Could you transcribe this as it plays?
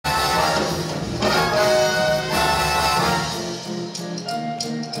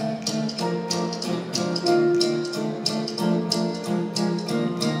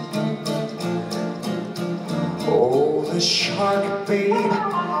babe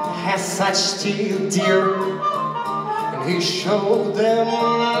has such teeth, dear, and he showed them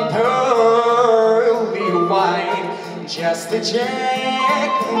pearly white. Just a jackknife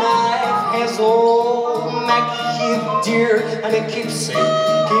has old Mackie, dear, and it keeps it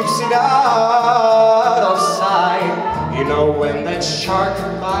out of sight. You know when that shark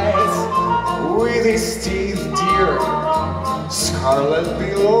bites with his teeth, dear, scarlet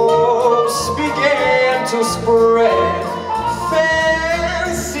billows began to spread.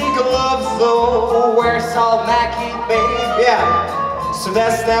 Fancy gloves though, where's all Mackie, babe? Yeah. So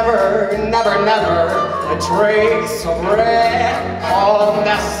there's never, never, never a trace of red on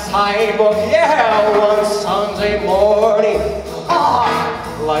the sidewalk. Yeah, one Sunday morning,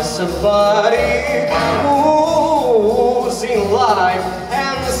 like somebody who's in life,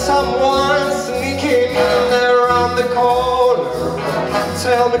 and someone sneaking around the corner.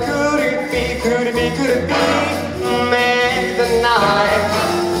 Tell me, could it be, could it be, could it be Meg the Knife?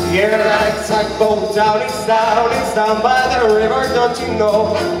 Yeah, that tugboat down by the river, don't you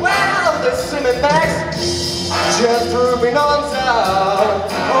know? Well, the cement bags just drooping on down.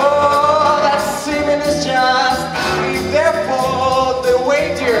 Oh, that cement is just there for the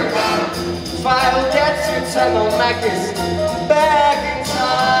waiter. If I'll get to Tunnel Mackie's back in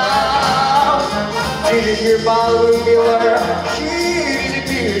town. Did you hear Balloon Miller? He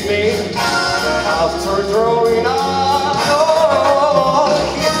disappeared me after throwing up.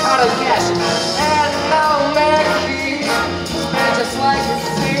 Cash. And now Mackie is just like a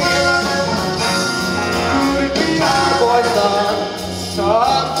sailor. Could it be our boy's done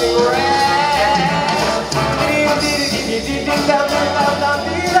something rash?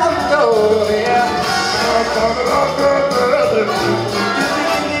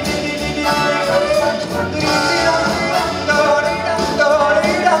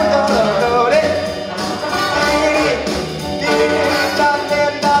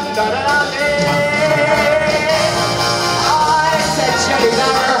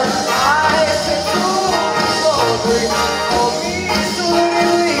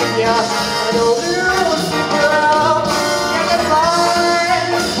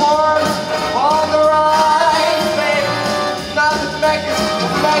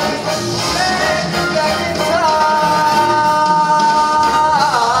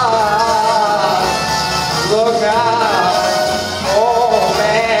 Look out!